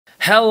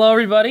Hello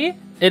everybody!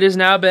 It has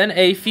now been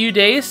a few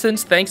days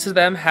since Thanks to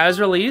Them has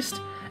released,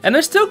 and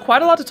there's still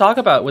quite a lot to talk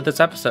about with this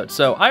episode.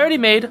 So I already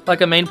made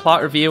like a main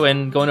plot review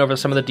and going over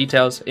some of the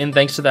details in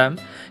Thanks to Them.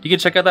 You can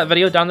check out that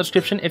video down in the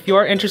description if you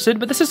are interested,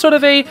 but this is sort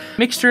of a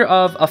mixture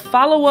of a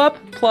follow-up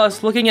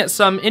plus looking at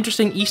some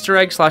interesting Easter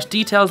eggs /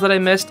 details that I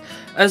missed,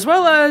 as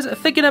well as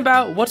thinking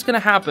about what's going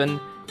to happen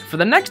for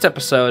the next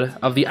episode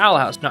of the Owl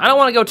House. Now, I don't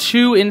want to go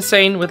too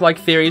insane with like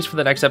theories for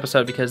the next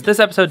episode because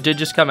this episode did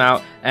just come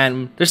out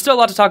and there's still a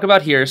lot to talk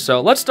about here, so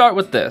let's start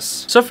with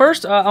this. So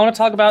first, I want to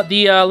talk about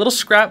the little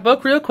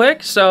scrapbook real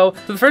quick. So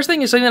the first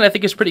thing is something that I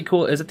think is pretty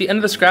cool is at the end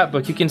of the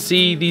scrapbook, you can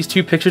see these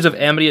two pictures of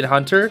Amity and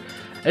Hunter.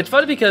 It's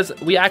funny because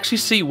we actually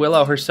see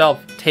Willow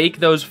herself take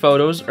those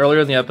photos earlier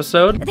in the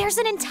episode. There's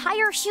an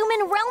entire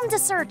human realm to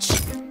search.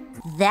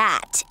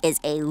 That is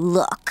a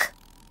look.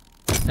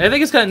 And I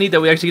think it's kind of neat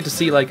that we actually get to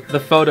see like the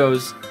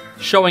photos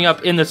showing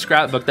up in the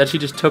scrapbook that she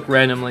just took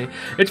randomly.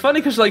 It's funny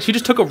because like she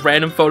just took a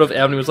random photo of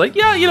Evelyn and was like,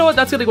 yeah, you know what,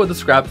 that's gonna go in the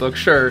scrapbook,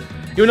 sure.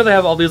 Even though they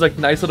have all these like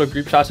nice little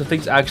group shots of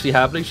things actually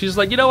happening, she's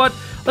like, you know what,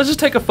 let's just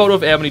take a photo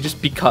of Amity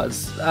just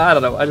because. I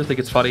don't know, I just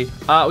think it's funny.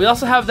 We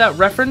also have that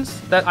reference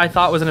that I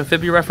thought was an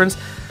amphibia reference.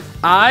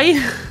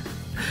 I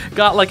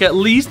got like at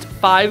least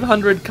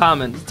 500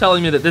 comments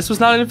telling me that this was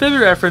not an amphibia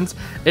reference,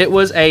 it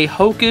was a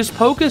Hocus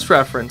Pocus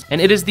reference,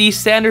 and it is the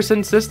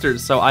Sanderson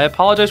sisters, so I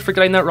apologize for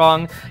getting that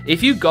wrong.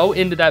 If you go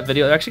into that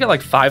video, I actually got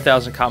like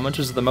 5,000 comments,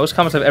 which is the most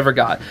comments I've ever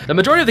got. The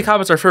majority of the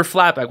comments are for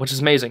Flapack, which is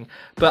amazing,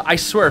 but I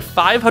swear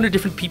 500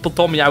 different people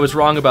told me I was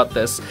wrong about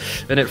this,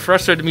 and it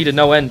frustrated me to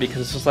no end because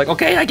it's just like,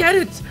 okay, I get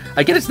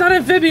it's not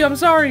amphibia, I'm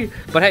sorry.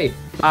 But hey,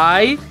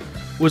 I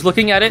was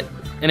looking at it,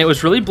 and it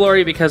was really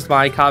blurry because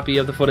my copy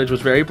of the footage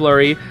was very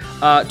blurry. 2,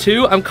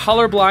 I'm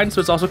colorblind, so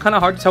it's also kind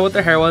of hard to tell what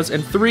their hair was.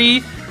 And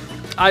 3,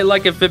 I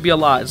like amphibia a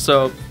lot,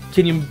 so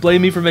can you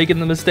blame me for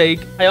making the mistake?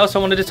 I also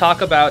wanted to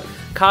talk about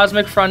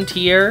Cosmic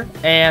Frontier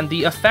and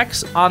the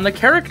effects on the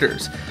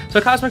characters.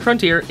 So Cosmic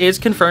Frontier is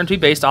confirmed to be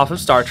based off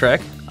of Star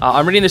Trek.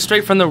 I'm reading this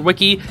straight from the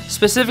wiki.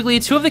 Specifically,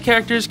 2 of the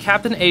characters,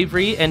 Captain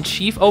Avery and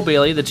Chief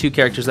O'Bailey, the 2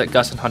 characters that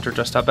Gus and Hunter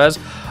dressed up as,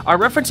 are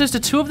references to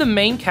 2 of the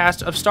main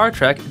cast of Star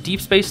Trek,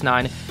 Deep Space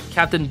Nine,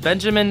 Captain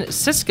Benjamin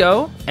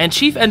Sisko, and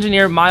Chief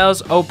Engineer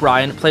Miles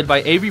O'Brien, played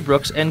by Avery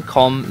Brooks and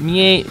Colm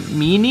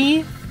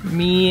Meaney?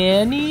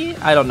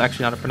 I don't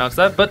actually know how to pronounce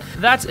that, but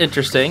that's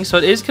interesting. So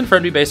it is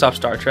confirmed to be based off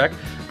Star Trek.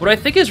 What I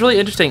think is really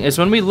interesting is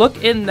when we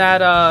look in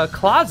that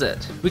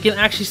closet, we can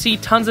actually see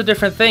tons of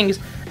different things,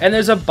 and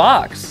there's a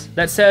box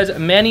that says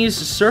Manny's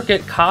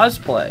Circuit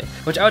Cosplay,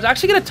 which I was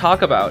actually going to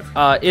talk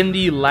about in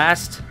the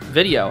last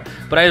video,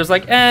 but I was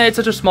like, it's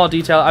such a small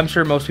detail, I'm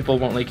sure most people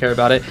won't really care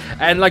about it.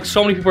 And like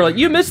so many people are like,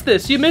 you missed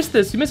this, you missed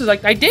this, you missed this.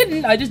 Like, I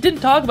just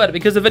didn't talk about it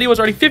because the video was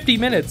already 50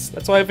 minutes.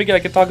 That's why I figured I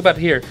could talk about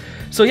it here.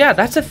 So yeah,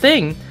 that's a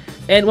thing.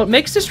 And what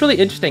makes this really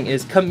interesting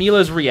is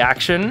Camila's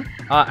reaction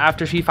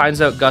after she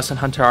finds out Gus and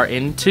Hunter are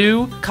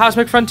into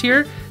Cosmic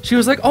Frontier. She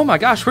was like, oh my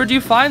gosh, where'd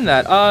you find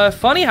that?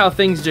 Funny how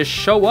things just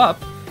show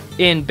up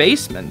in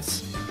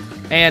basements.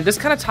 And this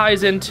kind of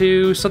ties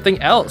into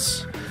something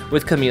else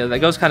with Camila that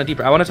goes kind of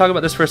deeper. I want to talk about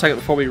this for a second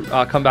before we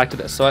come back to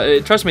this. So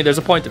trust me, there's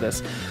a point to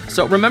this.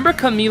 So remember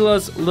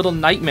Camila's little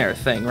nightmare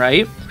thing,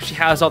 right? She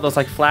has all those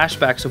like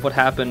flashbacks of what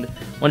happened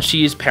when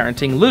she's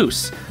parenting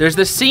Luce. There's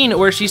this scene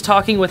where she's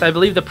talking with, I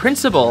believe, the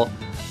principal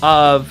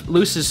of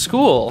Luce's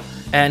school,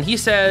 and he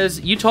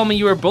says, you told me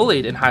you were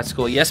bullied in high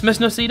school. Yes, Miss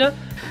Nocita?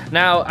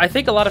 Now, I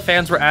think a lot of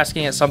fans were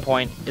asking at some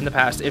point in the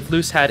past if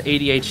Luce had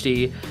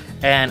ADHD,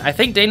 and I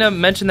think Dana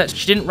mentioned that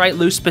she didn't write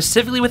Luce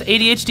specifically with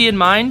ADHD in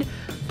mind,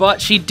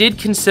 but she did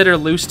consider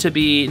Luce to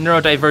be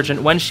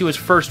neurodivergent when she was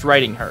first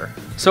writing her.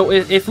 So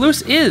if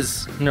Luce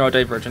is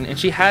neurodivergent and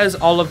she has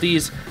all of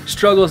these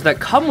struggles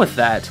that come with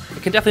that,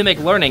 it can definitely make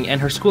learning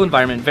and her school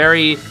environment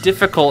very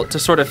difficult to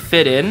sort of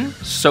fit in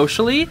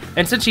socially.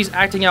 And since she's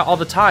acting out all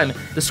the time,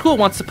 the school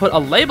wants to put a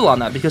label on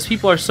that because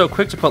people are so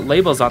quick to put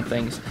labels on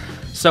things.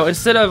 So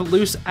instead of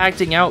Luce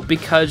acting out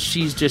because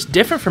she's just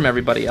different from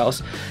everybody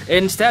else,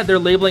 instead they're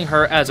labeling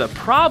her as a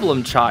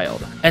problem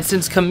child. And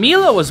since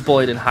Camila was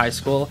bullied in high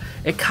school,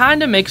 it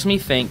kind of makes me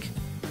think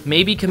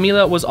maybe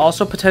Camila was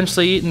also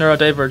potentially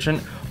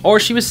neurodivergent, or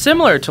she was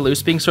similar to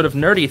Luce, being sort of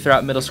nerdy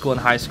throughout middle school and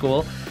high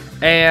school.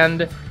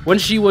 And when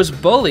she was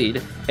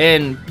bullied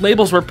and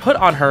labels were put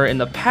on her in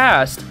the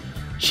past,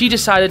 she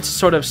decided to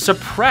sort of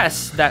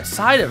suppress that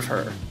side of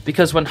her.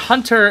 Because when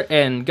Hunter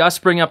and Gus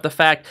bring up the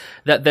fact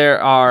that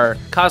there are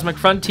Cosmic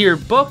Frontier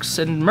books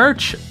and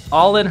merch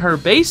all in her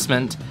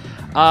basement,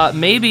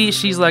 maybe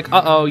she's like,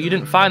 uh-oh, you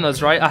didn't find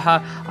those, right?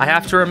 I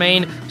have to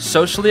remain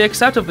socially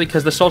acceptable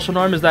because the social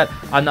norm is that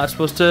I'm not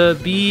supposed to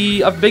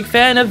be a big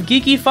fan of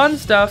geeky fun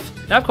stuff.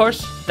 Now, of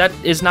course, that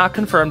is not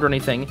confirmed or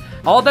anything.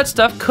 All that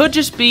stuff could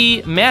just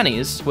be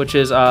Manny's, which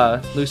is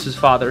Luce's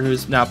father,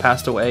 who's now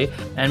passed away.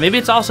 And maybe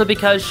it's also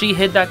because she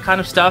hid that kind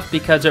of stuff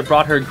because it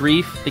brought her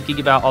grief, thinking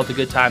about all the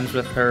good times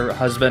with her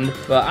husband.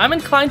 But I'm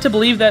inclined to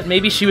believe that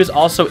maybe she was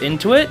also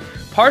into it,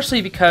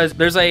 partially because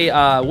there's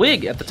a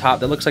wig at the top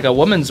that looks like a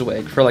woman's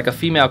wig for like a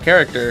female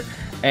character.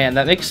 And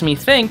that makes me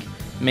think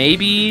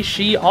maybe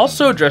she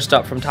also dressed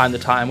up from time to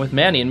time with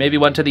Manny and maybe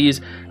went to these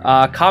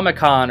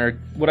Comic-Con or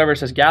whatever it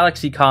says,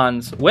 Galaxy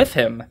Cons with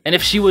him. And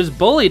if she was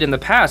bullied in the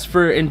past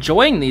for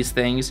enjoying these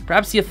things,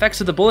 perhaps the effects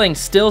of the bullying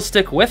still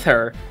stick with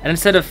her. And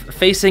instead of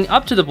facing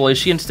up to the bully,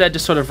 she instead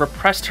just sort of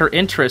repressed her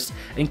interests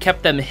and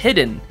kept them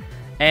hidden.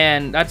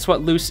 And that's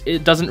what Luce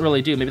doesn't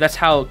really do. Maybe that's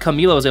how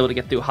Camila was able to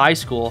get through high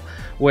school,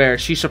 where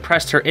she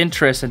suppressed her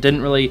interests and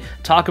didn't really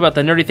talk about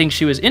the nerdy things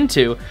she was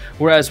into.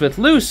 Whereas with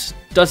Luce,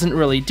 doesn't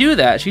really do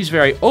that. She's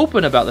very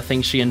open about the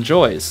things she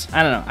enjoys.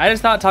 I don't know. I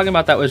just thought talking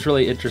about that was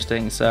really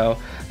interesting. So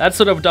that's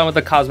sort of done with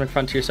the Cosmic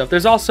Frontier stuff.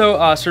 There's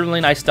also some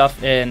really nice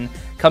stuff in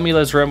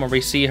Camila's room where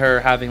we see her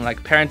having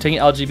like parenting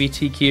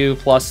LGBTQ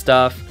plus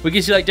stuff. We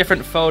can see like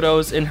different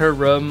photos in her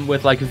room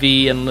with like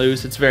V and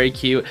Luce. It's very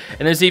cute.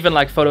 And there's even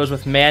like photos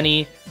with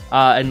Manny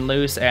and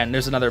Luce, and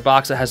there's another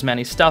box that has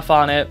Manny's stuff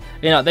on it.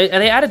 You know, they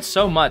added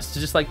so much to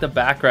just like the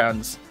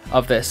backgrounds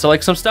of this. So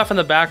like some stuff in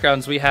the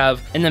backgrounds we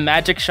have in the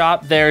magic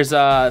shop, there's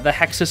the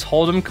Hexus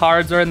Hold'em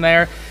cards are in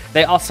there.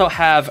 They also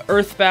have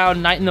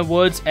Earthbound, Night in the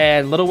Woods,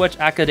 and Little Witch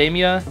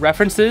Academia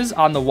references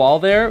on the wall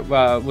there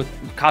with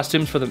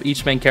costumes for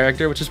each main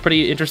character, which is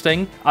pretty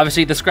interesting.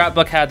 Obviously, the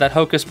scrapbook had that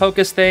Hocus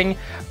Pocus thing.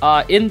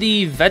 In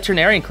the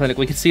veterinarian clinic,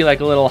 we could see like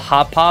a little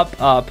Hop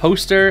Pop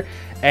poster,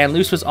 and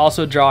Luce was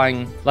also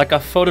drawing like a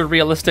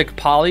photorealistic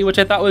Polly, which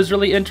I thought was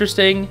really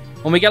interesting.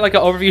 When we get like an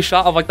overview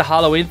shot of like the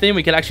Halloween theme,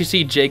 we can actually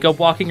see Jacob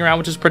walking around,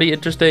 which is pretty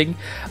interesting.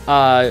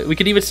 We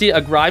could even see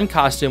a Grime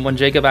costume when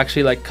Jacob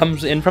actually like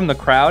comes in from the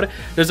crowd.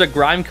 There's a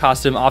Grime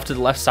costume off to the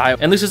left side.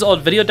 And Luce's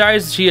old video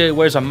diaries, she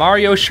wears a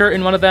Mario shirt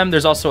in one of them.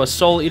 There's also a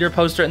Soul Eater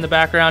poster in the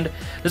background.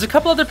 There's a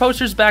couple other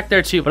posters back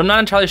there too, but I'm not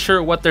entirely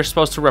sure what they're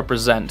supposed to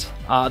represent.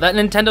 That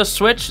Nintendo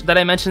Switch that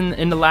I mentioned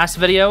in the last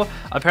video,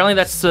 apparently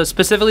that's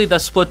specifically the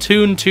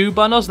Splatoon 2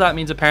 bundle, so that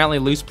means apparently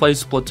Luce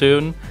plays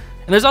Splatoon.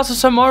 And there's also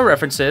some more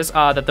references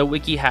that the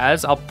wiki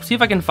has. I'll see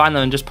if I can find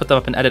them and just put them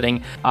up in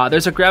editing.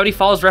 There's a Gravity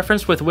Falls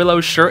reference with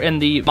Willow's shirt in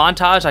the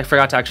montage. I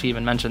forgot to actually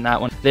even mention that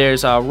one.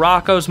 There's a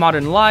Rocco's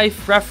Modern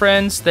Life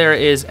reference. There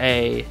is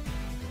a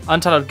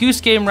Untitled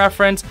Goose Game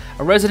reference,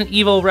 a Resident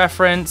Evil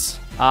reference,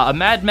 a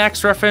Mad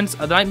Max reference,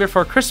 a Nightmare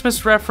Before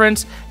Christmas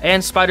reference,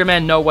 and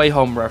Spider-Man No Way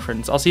Home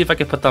reference. I'll see if I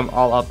can put them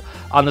all up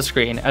on the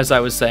screen as I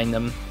was saying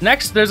them.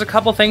 Next, there's a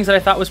couple things that I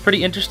thought was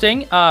pretty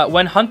interesting.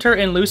 When Hunter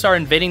and Luce are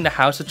invading the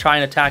house to try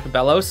and attack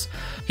Belos,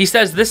 he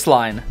says this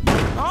line.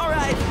 All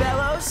right,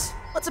 Belos.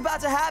 What's about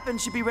to happen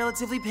should be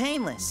relatively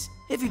painless,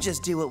 if you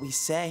just do what we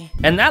say.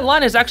 And that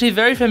line is actually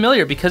very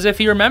familiar because if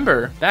you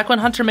remember, back when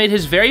Hunter made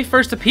his very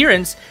first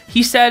appearance,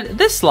 he said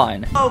this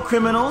line. Oh,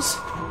 criminals.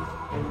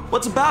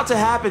 What's about to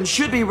happen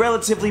should be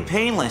relatively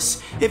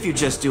painless, if you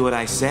just do what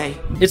I say.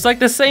 It's like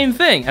the same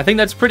thing. I think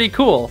that's pretty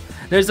cool.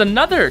 There's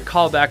another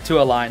callback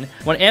to a line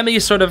when Amity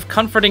is sort of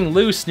comforting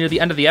Luce near the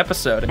end of the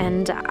episode.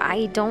 And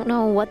I don't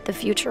know what the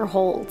future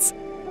holds,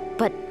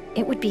 but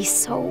it would be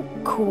so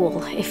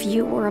cool if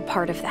you were a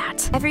part of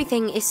that.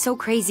 Everything is so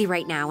crazy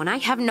right now, and I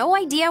have no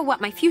idea what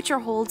my future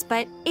holds,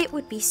 but it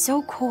would be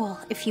so cool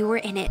if you were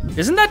in it.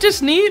 Isn't that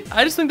just neat?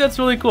 I just think that's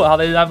really cool how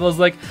they have those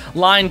like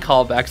line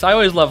callbacks. I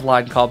always love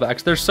line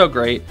callbacks. They're so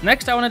great.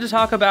 Next, I wanted to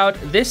talk about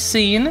this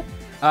scene.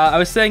 I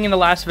was saying in the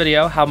last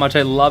video how much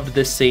I loved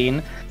this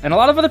scene, and a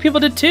lot of other people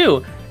did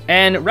too.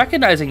 And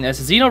recognizing this,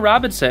 Zeno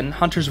Robinson,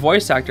 Hunter's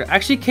voice actor,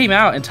 actually came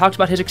out and talked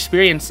about his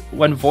experience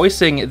when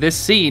voicing this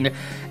scene.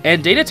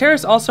 And Data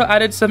Terrace also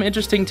added some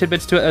interesting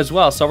tidbits to it as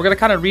well. So we're going to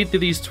kind of read through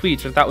these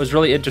tweets, which I thought was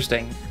really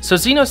interesting. So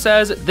Zeno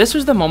says, "This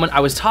was the moment I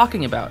was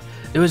talking about.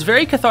 It was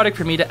very cathartic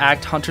for me to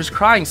act Hunter's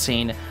crying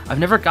scene. I've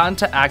never gotten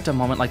to act a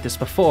moment like this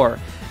before.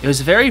 It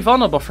was very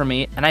vulnerable for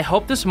me, and I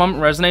hope this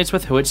moment resonates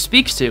with who it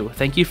speaks to.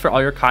 Thank you for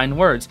all your kind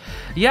words."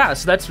 Yeah,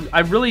 so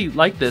I really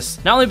like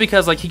this. Not only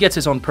because like he gets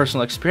his own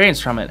personal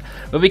experience from it,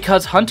 but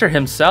because Hunter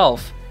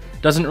himself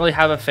doesn't really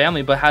have a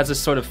family, but has this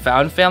sort of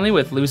found family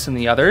with Luce and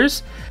the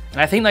others. And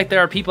I think like there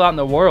are people out in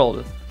the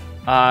world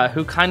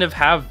who kind of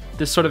have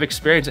this sort of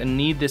experience and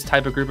need this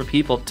type of group of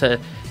people to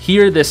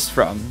hear this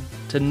from,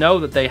 to know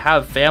that they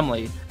have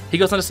family. He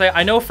goes on to say,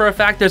 "I know for a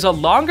fact there's a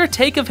longer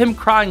take of him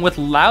crying with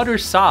louder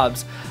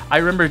sobs. I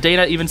remember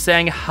Dana even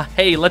saying,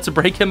 'Hey, let's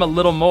break him a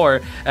little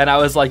more.' And I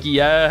was like,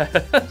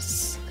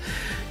 yes."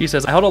 He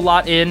says, "I hold a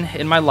lot in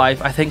my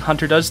life. I think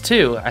Hunter does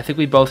too. I think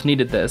we both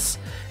needed this."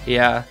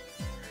 Yeah.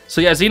 So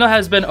yeah, Zeno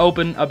has been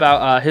open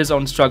about his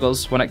own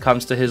struggles when it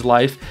comes to his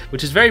life,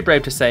 which is very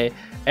brave to say.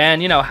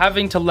 And, you know,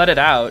 having to let it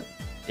out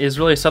is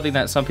really something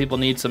that some people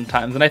need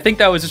sometimes. And I think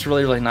that was just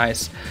really, really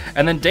nice.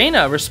 And then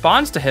Dana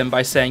responds to him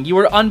by saying, "You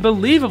were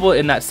unbelievable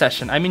in that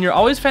session. I mean, you're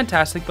always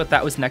fantastic, but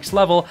that was next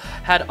level.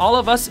 Had all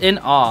of us in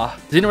awe."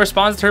 Zena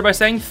responds to her by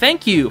saying,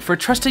 "Thank you for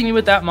trusting me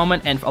with that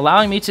moment and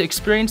allowing me to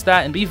experience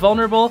that and be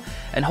vulnerable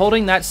and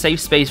holding that safe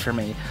space for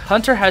me.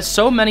 Hunter has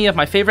so many of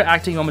my favorite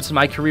acting moments in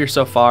my career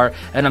so far,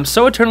 and I'm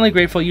so eternally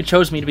grateful you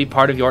chose me to be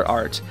part of your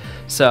art."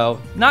 So,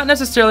 not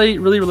necessarily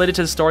really related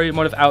to the story,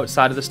 more of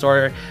outside of the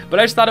story, but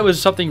I just thought it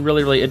was something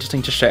really, really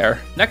interesting to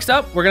share. Next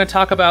up, we're going to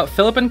talk about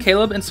Philip and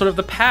Caleb and sort of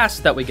the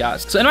past that we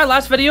got. So in my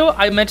last video,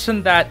 I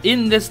mentioned that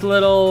in this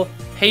little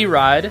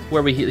hayride,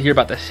 where we hear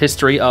about the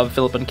history of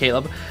Philip and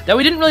Caleb, that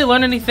we didn't really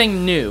learn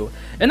anything new.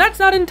 And that's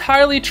not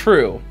entirely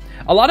true.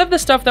 A lot of the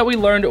stuff that we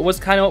learned was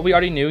kind of what we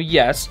already knew,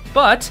 yes,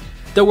 but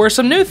there were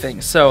some new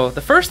things. So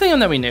the first thing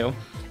that we knew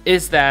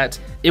is that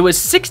it was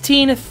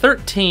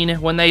 1613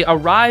 when they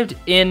arrived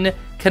in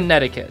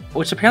Connecticut,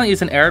 which apparently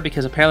is an error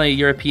because apparently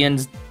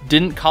Europeans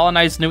didn't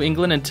colonize New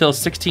England until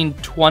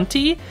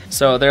 1620.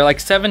 So they're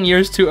like 7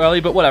 years too early,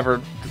 but whatever,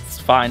 it's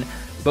fine.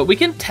 But we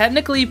can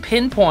technically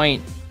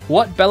pinpoint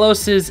what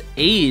Belos's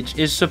age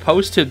is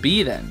supposed to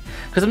be then,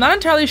 because I'm not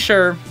entirely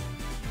sure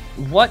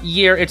what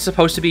year it's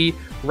supposed to be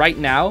right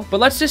now, but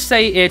let's just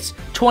say it's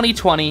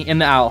 2020 in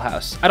the Owl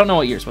House. I don't know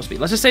what year it's supposed to be.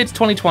 Let's just say it's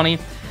 2020,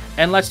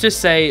 and let's just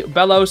say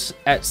Belos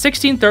at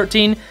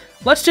 1613,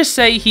 let's just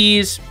say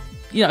he's,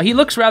 you know, he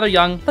looks rather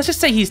young. Let's just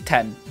say he's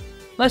 10.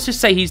 Let's just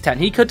say he's 10.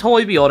 He could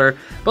totally be older,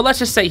 but let's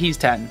just say he's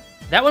 10.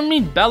 That would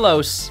mean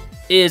Belos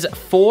is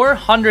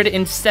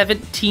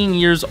 417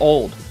 years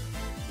old.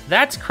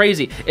 That's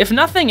crazy. If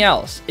nothing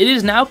else, it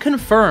is now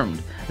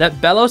confirmed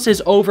that Belos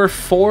is over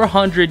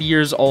 400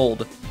 years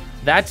old.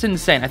 That's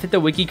insane. I think the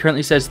wiki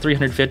currently says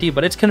 350,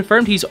 but it's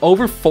confirmed he's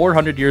over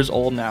 400 years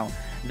old now.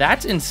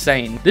 That's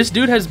insane. This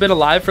dude has been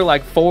alive for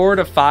like 4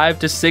 to 5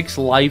 to 6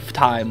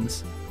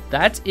 lifetimes.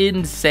 That's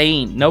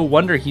insane. No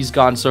wonder he's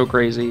gone so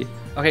crazy.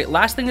 Okay,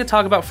 last thing to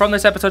talk about from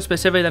this episode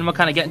specifically, then we'll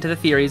kind of get into the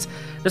theories.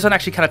 This one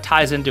actually kind of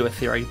ties into a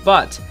theory,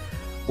 but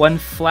when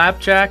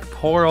Flapjack,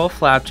 poor old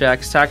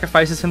Flapjack,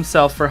 sacrifices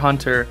himself for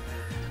Hunter,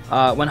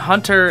 when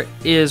Hunter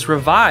is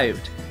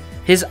revived,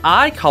 his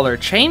eye color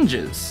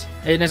changes.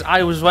 And his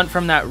eye went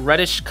from that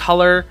reddish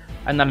color,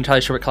 I'm not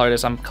entirely sure what color it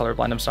is, I'm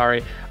colorblind, I'm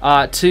sorry,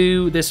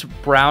 to this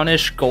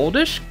brownish,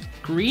 goldish,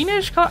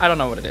 greenish color? I don't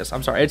know what it is,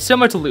 I'm sorry. It's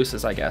similar to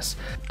Luce's, I guess.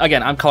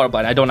 Again, I'm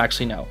colorblind, I don't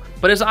actually know.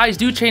 But his eyes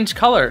do change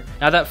color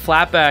now that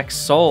Flapback's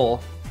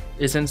soul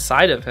is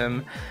inside of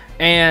him.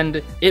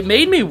 And it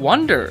made me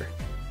wonder,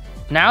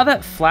 now that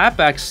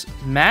Flapback's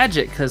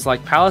magic, because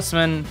like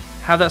Palisman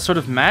have that sort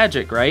of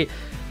magic, right?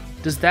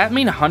 Does that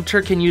mean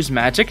Hunter can use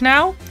magic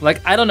now? Like,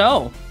 I don't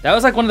know. That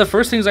was like one of the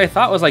first things I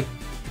thought was like,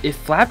 if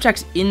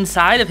Flapjack's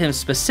inside of him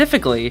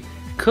specifically,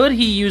 could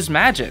he use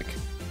magic?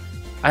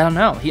 I don't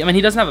know. I mean,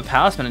 he doesn't have a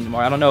Palisman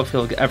anymore. I don't know if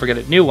he'll ever get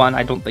a new one.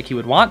 I don't think he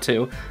would want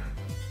to.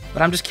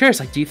 But I'm just curious,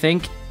 like, do you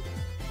think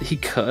he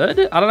could?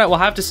 I don't know. We'll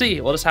have to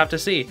see. We'll just have to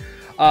see.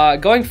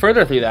 Going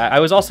further through that,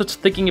 I was also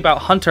thinking about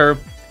Hunter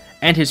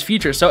and his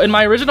future. So in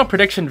my original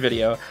prediction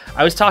video,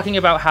 I was talking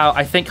about how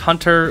I think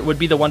Hunter would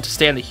be the one to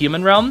stay in the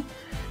human realm.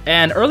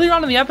 And earlier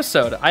on in the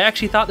episode, I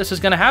actually thought this was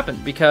going to happen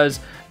because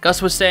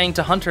Gus was saying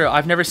to Hunter,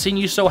 I've never seen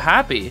you so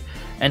happy.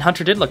 And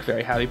Hunter did look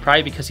very happy,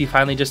 probably because he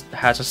finally just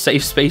has a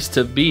safe space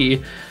to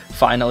be,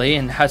 finally,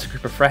 and has a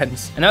group of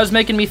friends. And that was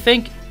making me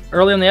think,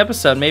 early in the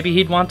episode, maybe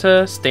he'd want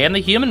to stay in the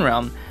human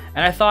realm.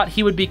 And I thought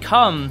he would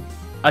become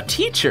a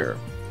teacher,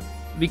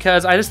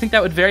 because I just think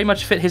that would very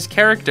much fit his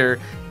character,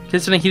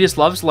 considering he just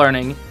loves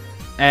learning,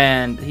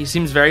 and he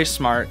seems very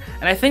smart.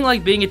 And I think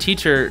like being a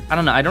teacher, I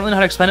don't know, I don't really know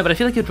how to explain it, but I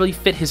feel like it would really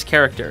fit his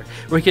character,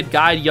 where he could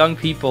guide young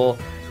people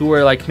who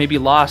were like maybe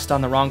lost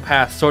on the wrong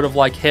path, sort of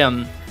like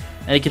him,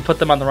 and he could put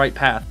them on the right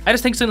path. I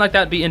just think something like that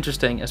would be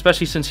interesting,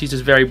 especially since he's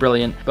just very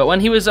brilliant. But when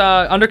he was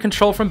under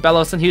control from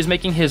Belos and he was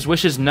making his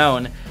wishes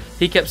known,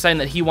 he kept saying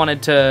that he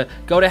wanted to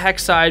go to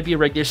Hexside, be a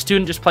regular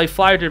student, just play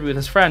flyer derby with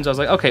his friends. I was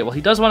like, okay, well, he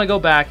does want to go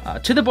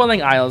back to the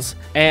Boiling Isles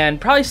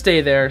and probably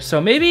stay there. So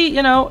maybe,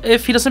 you know,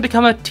 if he doesn't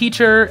become a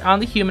teacher on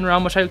the human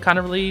realm, which I kind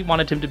of really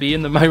wanted him to be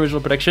in my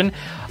original prediction,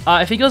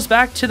 if he goes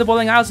back to the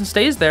Boiling Isles and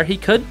stays there, he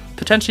could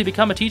potentially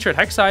become a teacher at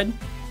Hexside.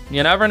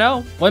 You never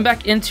know. Going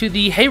back into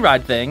the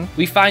hayride thing,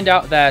 we find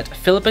out that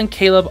Philip and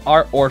Caleb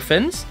are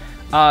orphans.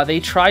 They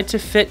tried to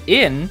fit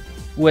in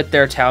with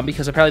their town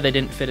because apparently they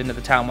didn't fit into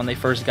the town when they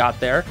first got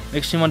there.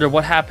 Makes me wonder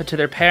what happened to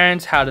their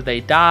parents. How did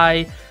they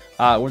die?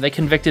 Were they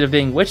convicted of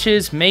being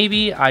witches?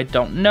 Maybe. I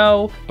don't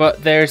know.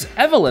 But there's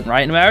Evelyn,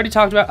 right? And we already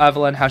talked about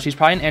Evelyn, how she's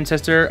probably an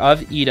ancestor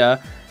of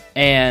Ida,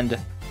 and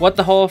what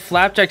the whole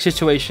Flapjack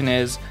situation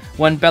is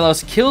when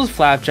Belos kills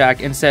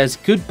Flapjack and says,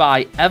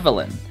 "Goodbye,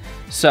 Evelyn."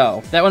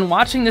 So, that when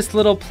watching this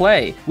little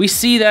play, we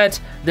see that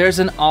there's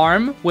an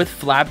arm with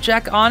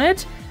Flapjack on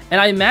it,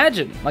 and I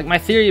imagine, like my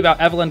theory about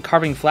Evelyn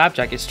carving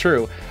Flapjack is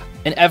true,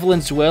 and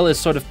Evelyn's will is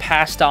sort of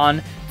passed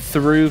on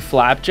through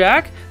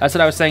Flapjack. That's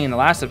what I was saying in the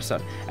last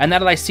episode. And now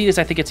that I see this,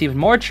 I think it's even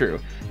more true,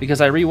 because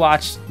I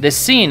rewatched this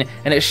scene,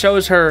 and it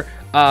shows her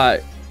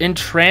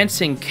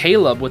entrancing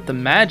Caleb with the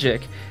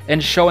magic,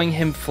 and showing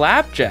him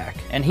Flapjack,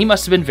 and he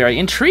must have been very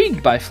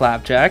intrigued by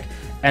Flapjack,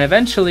 and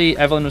eventually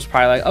Evelyn was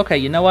probably like, okay,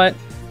 you know what?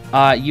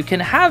 You can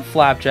have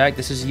Flapjack,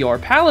 this is your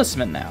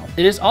Palisman now.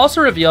 It is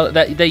also revealed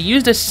that they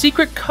used a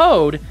secret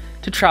code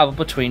to travel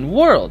between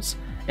worlds.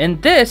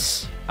 And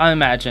this, I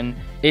imagine,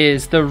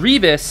 is the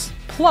Rebus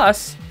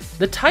plus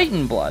the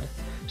Titan blood.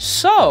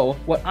 So,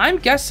 what I'm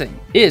guessing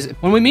is,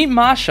 when we meet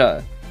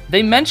Masha,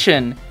 they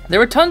mention there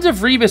were tons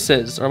of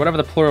Rebuses, or whatever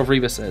the plural of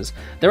Rebus is.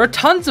 There were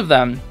tons of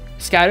them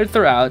scattered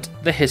throughout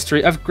the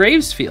history of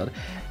Gravesfield.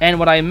 And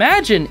what I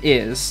imagine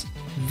is,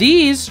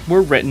 these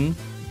were written,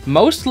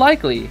 most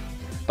likely,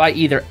 by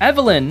either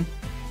Evelyn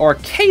or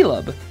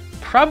Caleb,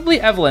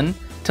 probably Evelyn,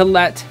 to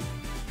let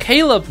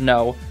Caleb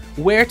know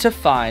where to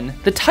find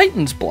the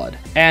Titan's blood.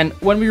 And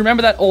when we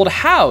remember that old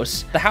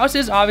house, the house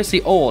is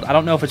obviously old. I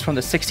don't know if it's from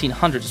the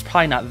 1600s. It's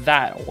probably not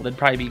that old. It'd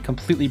probably be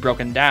completely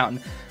broken down.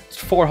 It's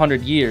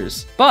 400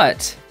 years.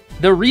 But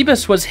the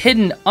rebus was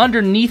hidden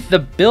underneath the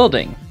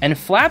building, and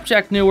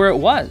Flapjack knew where it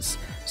was.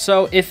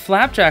 So if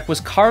Flapjack was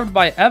carved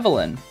by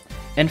Evelyn,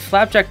 and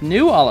Flapjack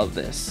knew all of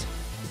this,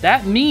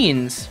 that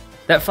means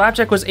that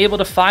Flapjack was able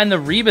to find the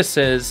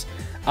rebuses,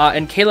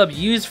 and Caleb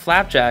used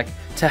Flapjack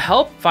to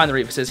help find the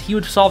rebuses. He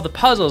would solve the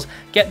puzzles,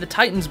 get the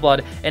Titan's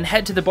blood, and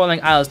head to the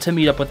Boiling Isles to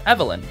meet up with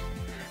Evelyn.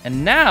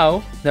 And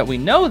now that we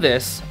know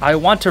this, I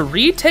want to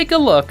retake a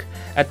look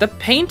at the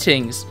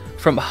paintings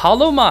from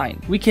Hollow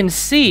Mine. We can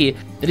see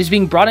that he's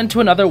being brought into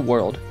another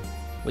world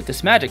with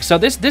this magic. So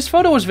this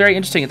photo was very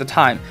interesting at the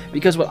time,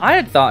 because what I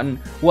had thought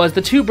was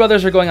the two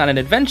brothers are going on an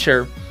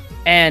adventure,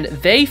 and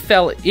they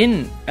fell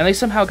in, and they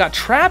somehow got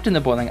trapped in the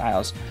Boiling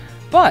Isles.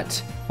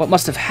 But what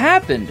must have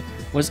happened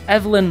was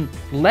Evelyn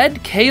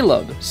led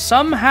Caleb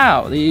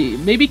somehow.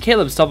 Maybe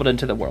Caleb stumbled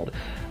into the world,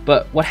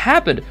 but what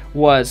happened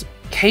was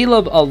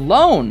Caleb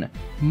alone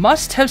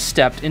must have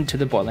stepped into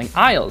the Boiling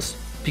Isles,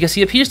 because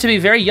he appears to be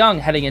very young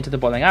heading into the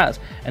Boiling Isles,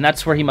 and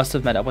that's where he must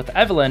have met up with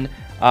Evelyn,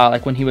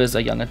 like when he was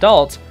a young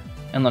adult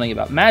and learning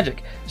about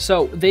magic.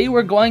 So they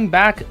were going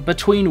back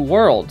between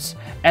worlds,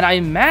 and I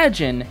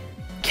imagine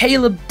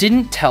Caleb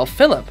didn't tell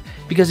Philip,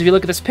 because if you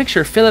look at this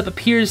picture, Philip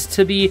appears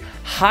to be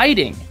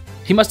hiding.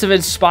 He must have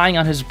been spying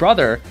on his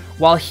brother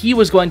while he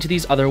was going to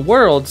these other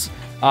worlds,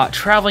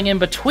 traveling in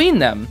between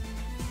them,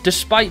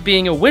 despite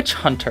being a witch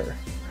hunter.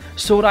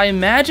 So what I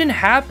imagine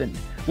happened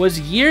was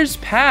years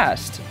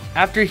passed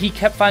after he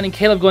kept finding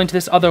Caleb going to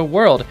this other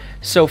world,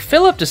 so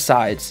Philip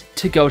decides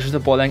to go to the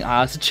Boiling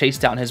Isles to chase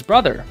down his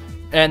brother.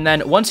 And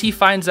then once he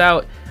finds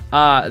out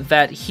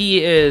that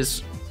he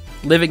is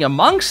living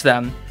amongst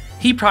them,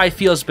 he probably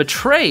feels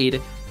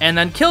betrayed and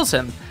then kills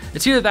him.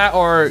 It's either that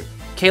or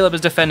Caleb is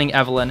defending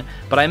Evelyn,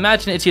 but I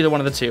imagine it's either one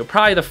of the two.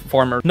 Probably the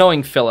former,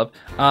 knowing Philip.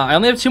 I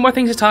only have two more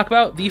things to talk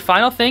about. The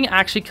final thing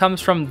actually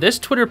comes from this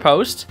Twitter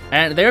post,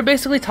 and they're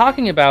basically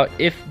talking about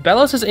if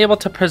Belos is able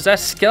to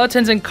possess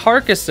skeletons and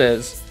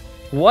carcasses,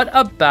 what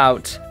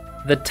about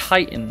the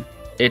Titan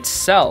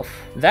itself?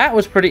 That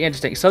was pretty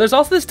interesting. So there's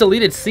also this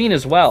deleted scene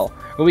as well,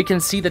 where we can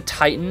see the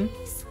Titan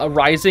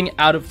rising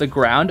out of the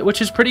ground,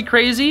 which is pretty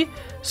crazy.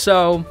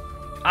 So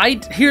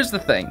here's the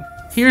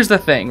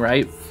thing,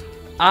 right?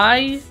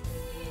 I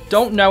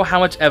don't know how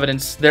much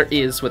evidence there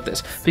is with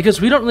this,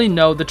 because we don't really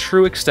know the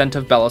true extent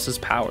of Belos'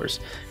 powers.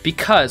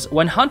 Because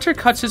when Hunter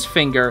cuts his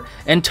finger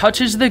and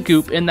touches the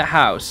goop in the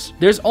house,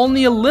 there's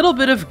only a little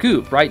bit of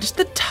goop, right? Just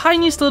the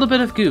tiniest little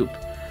bit of goop.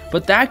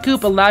 But that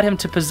goop allowed him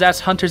to possess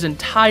Hunter's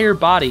entire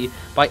body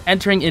by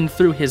entering in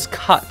through his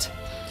cut.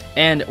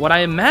 And what I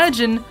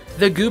imagine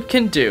the goop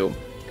can do,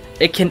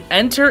 it can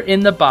enter in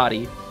the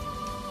body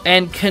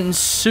and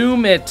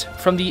consume it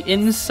from the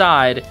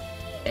inside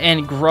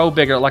and grow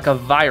bigger like a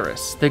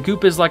virus. The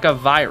goop is like a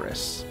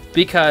virus,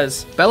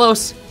 because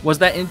Belos was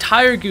that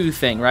entire goo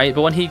thing, right?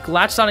 But when he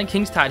latched on in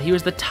Kingstide, he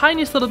was the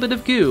tiniest little bit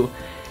of goo,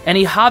 and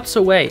he hops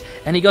away,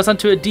 and he goes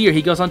onto a deer,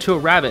 he goes onto a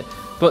rabbit.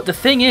 But the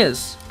thing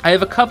is, I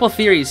have a couple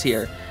theories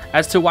here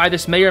as to why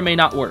this may or may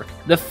not work.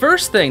 The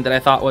first thing that I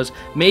thought was,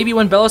 maybe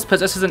when Belos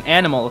possesses an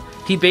animal,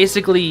 he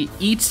basically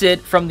eats it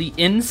from the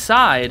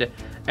inside,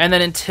 and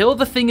then until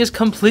the thing is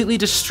completely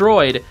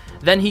destroyed,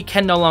 then he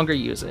can no longer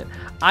use it.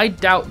 I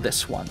doubt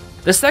this one.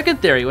 The second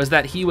theory was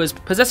that he was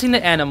possessing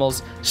the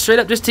animals straight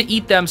up just to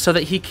eat them so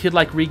that he could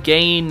like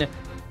regain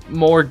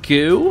more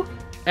goo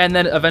and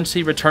then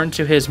eventually return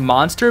to his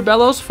monster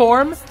Belos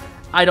form.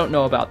 I don't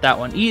know about that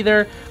one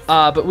either.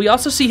 But we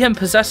also see him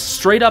possess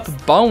straight up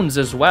bones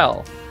as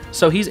well.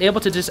 So he's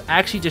able to just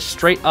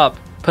straight up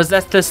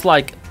possess this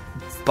like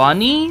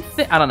bunny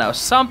thing? I don't know,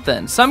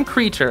 some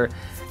creature,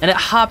 and it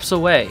hops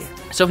away.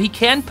 So he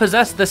can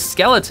possess the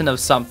skeleton of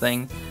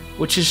something,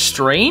 which is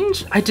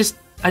strange.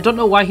 I don't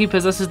know why he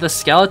possesses the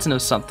skeleton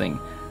of something.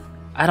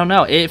 I don't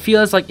know. It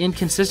feels like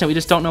inconsistent. We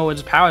just don't know what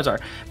his powers are.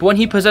 But when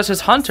he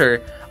possesses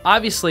Hunter,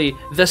 obviously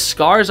the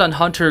scars on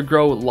Hunter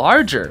grow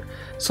larger.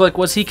 So like,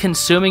 was he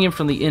consuming him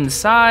from the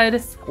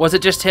inside? Was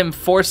it just him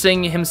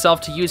forcing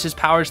himself to use his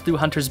powers through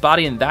Hunter's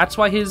body, and that's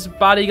why his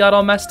body got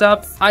all messed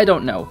up? I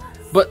don't know.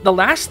 But the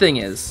last thing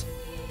is,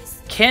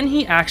 can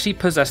he actually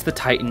possess the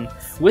Titan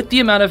with the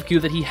amount of goo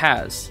that he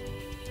has?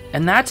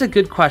 And that's a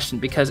good question,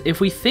 because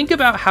if we think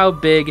about how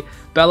big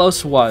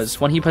Belos was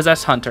when he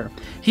possessed Hunter,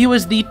 he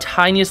was the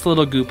tiniest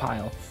little goo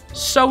pile.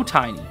 So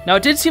tiny. Now,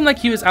 it did seem like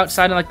he was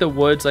outside in like the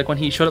woods, like when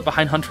he showed up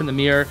behind Hunter in the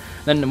mirror,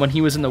 then when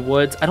he was in the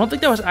woods. I don't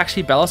think that was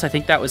actually Belos. I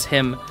think that was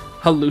him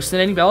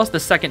hallucinating Belos the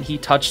second he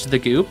touched the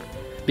goop,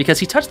 because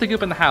he touched the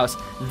goop in the house,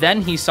 then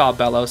he saw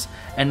Belos,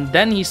 and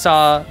then he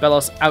saw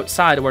Belos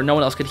outside where no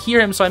one else could hear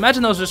him. So I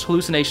imagine those were just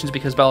hallucinations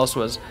because Belos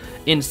was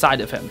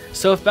inside of him.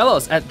 So if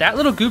Belos, at that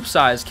little goop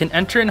size, can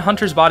enter in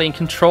Hunter's body and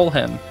control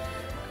him,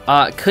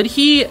 could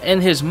he,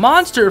 in his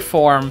monster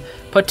form,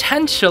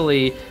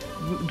 potentially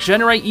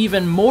generate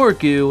even more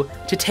goo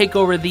to take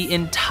over the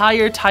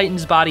entire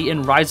Titan's body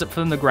and rise up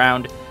from the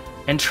ground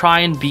and try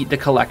and beat the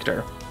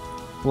Collector.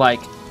 Like,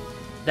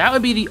 that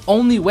would be the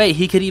only way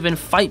he could even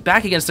fight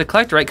back against the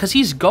Collector, right? Because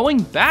he's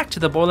going back to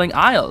the Boiling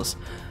Isles,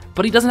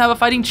 but he doesn't have a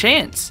fighting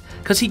chance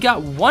because he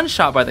got one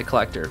shot by the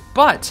Collector.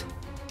 But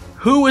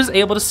who was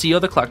able to seal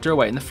the Collector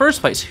away in the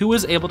first place? Who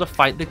was able to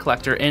fight the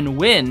Collector and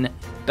win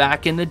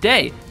back in the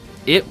day?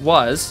 It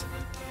was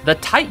the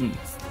Titan.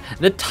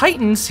 The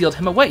Titan sealed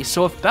him away.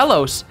 So if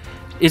Belos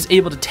is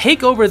able to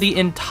take over the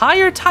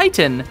entire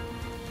Titan,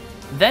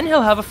 then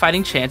he'll have a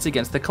fighting chance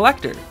against the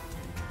Collector.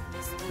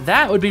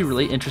 That would be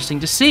really interesting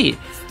to see.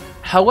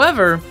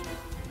 However,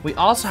 we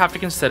also have to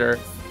consider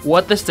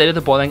what the state of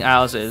the Boiling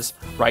Isles is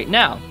right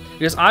now.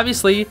 Because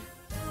obviously,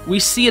 we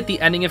see at the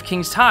ending of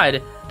King's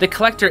Tide, the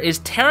Collector is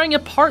tearing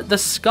apart the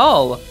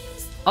skull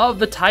of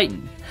the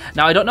Titan.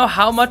 Now, I don't know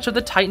how much of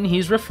the Titan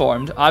he's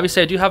reformed.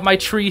 Obviously, I do have my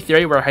tree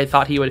theory where I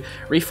thought he would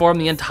reform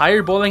the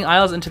entire Boiling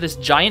Isles into this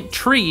giant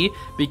tree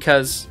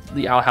because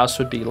the Owl House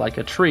would be like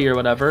a tree or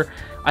whatever.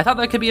 I thought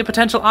that could be a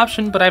potential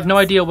option, but I have no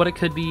idea what it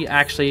could be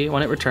actually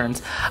when it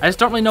returns. I just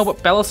don't really know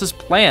what Belos'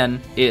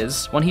 plan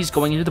is when he's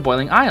going into the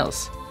Boiling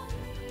Isles.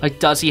 Like,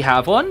 does he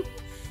have one?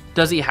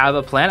 Does he have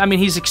a plan? I mean,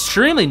 he's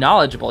extremely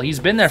knowledgeable. He's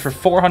been there for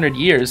 400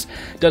 years.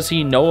 Does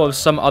he know of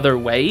some other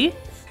way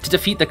to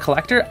defeat the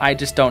Collector? I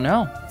just don't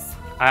know.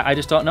 I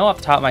just don't know off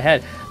the top of my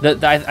head.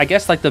 I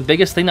guess like the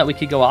biggest thing that we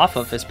could go off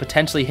of is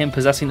potentially him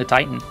possessing the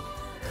Titan.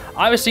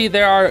 Obviously,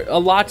 there are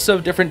lots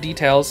of different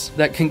details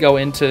that can go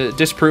into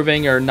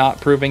disproving or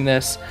not proving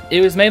this.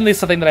 It was mainly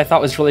something that I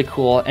thought was really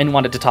cool and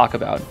wanted to talk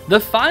about. The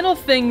final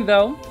thing,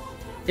 though,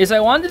 is I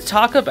wanted to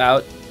talk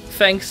about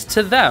thanks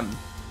to them.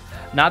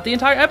 Not the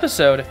entire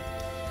episode,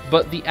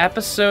 but the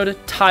episode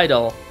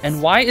title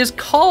and why it is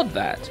called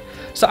that.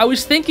 So I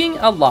was thinking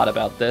a lot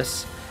about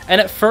this,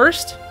 and at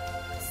first,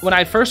 when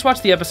I first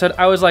watched the episode,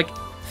 I was like,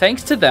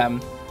 thanks to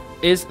them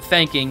is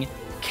thanking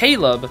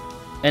Caleb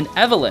and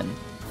Evelyn.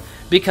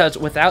 Because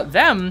without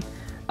them,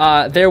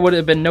 there would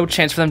have been no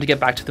chance for them to get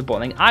back to the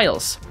Boiling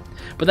Isles.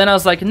 But then I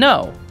was like,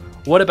 no.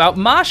 What about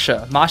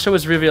Masha? Masha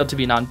was revealed to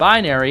be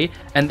non-binary,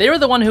 and they were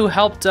the one who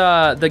helped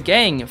the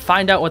gang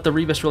find out what the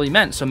Rebus really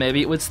meant, so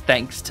maybe it was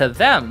thanks to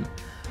them.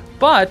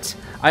 But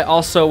I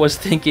also was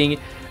thinking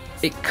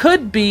it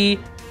could be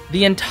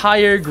the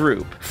entire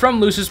group from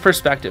Luce's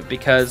perspective,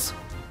 because,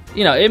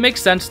 you know, it makes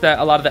sense that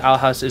a lot of the Owl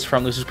House is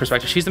from Luce's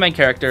perspective. She's the main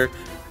character.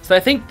 So I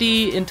think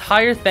the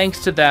entire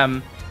thanks to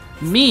them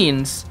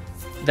means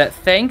that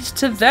thanks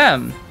to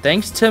them,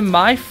 thanks to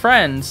my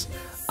friends,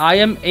 I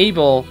am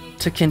able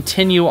to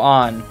continue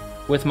on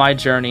with my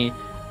journey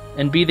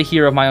and be the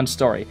hero of my own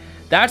story.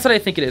 That's what I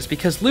think it is,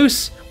 because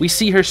Luce, we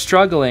see her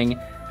struggling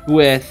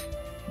with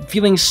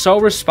feeling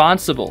so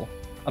responsible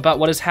about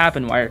what has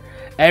happened, where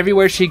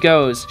everywhere she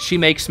goes, she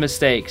makes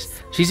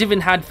mistakes. She's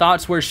even had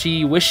thoughts where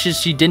she wishes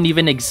she didn't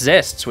even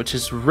exist, which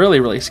is really,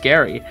 really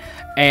scary.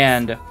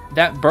 And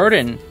that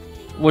burden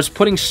was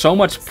putting so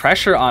much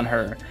pressure on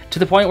her to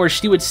the point where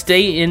she would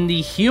stay in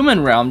the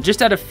human realm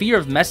just out of fear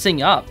of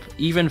messing up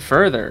even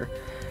further.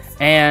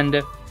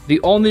 And the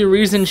only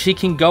reason she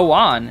can go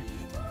on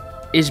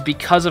is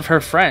because of her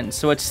friends.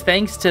 So it's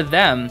thanks to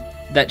them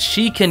that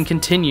she can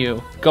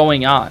continue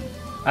going on.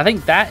 I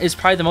think that is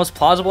probably the most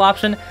plausible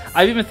option.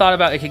 I've even thought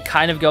about it could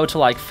kind of go to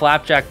like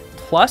Flapjack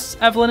plus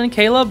Evelyn and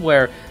Caleb,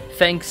 where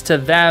thanks to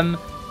them,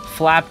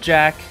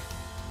 Flapjack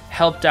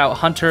helped out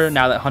Hunter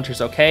now that Hunter's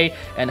okay,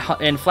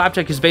 and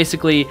Flapjack is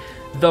basically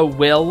the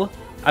will.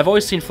 I've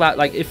always seen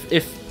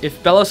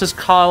if Belos is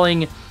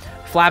calling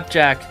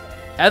Flapjack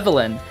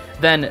Evelyn,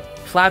 then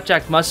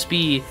Flapjack must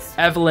be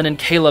Evelyn and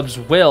Caleb's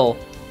will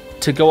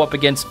to go up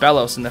against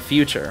Belos in the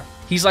future.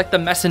 He's like the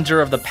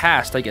messenger of the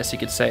past, I guess you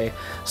could say.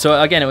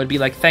 So again, it would be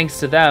like, thanks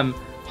to them,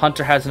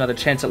 Hunter has another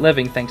chance at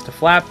living, thanks to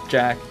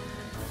Flapjack.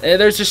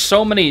 There's just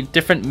so many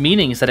different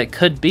meanings that it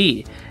could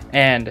be.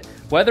 And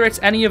whether it's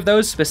any of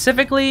those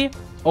specifically,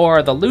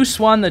 or the loose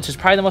one, which is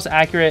probably the most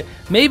accurate,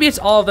 maybe it's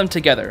all of them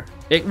together.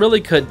 It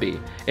really could be.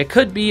 It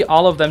could be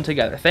all of them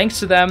together. Thanks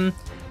to them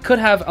could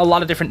have a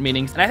lot of different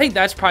meanings. And I think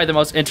that's probably the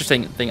most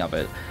interesting thing of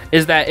it,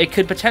 is that it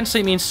could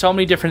potentially mean so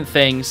many different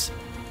things.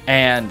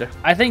 And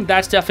I think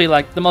that's definitely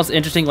like the most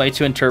interesting way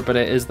to interpret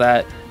it, is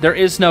that there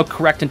is no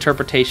correct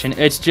interpretation.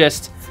 It's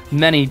just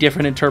many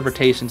different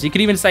interpretations. You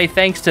could even say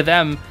thanks to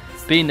them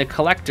being the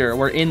Collector,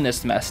 we're in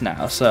this mess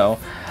now. So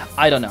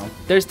I don't know.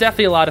 There's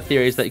definitely a lot of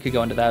theories that you could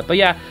go into that. But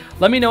yeah,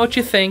 let me know what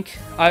you think.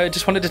 I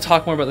just wanted to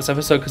talk more about this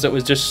episode because it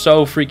was just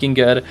so freaking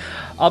good.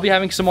 I'll be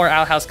having some more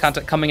Owl House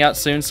content coming out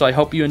soon, so I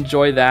hope you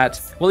enjoy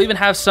that. We'll even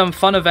have some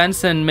fun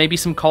events and maybe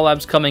some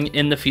collabs coming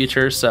in the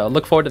future, so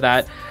look forward to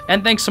that.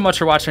 And thanks so much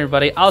for watching,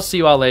 everybody. I'll see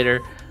you all later.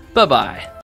 Bye-bye.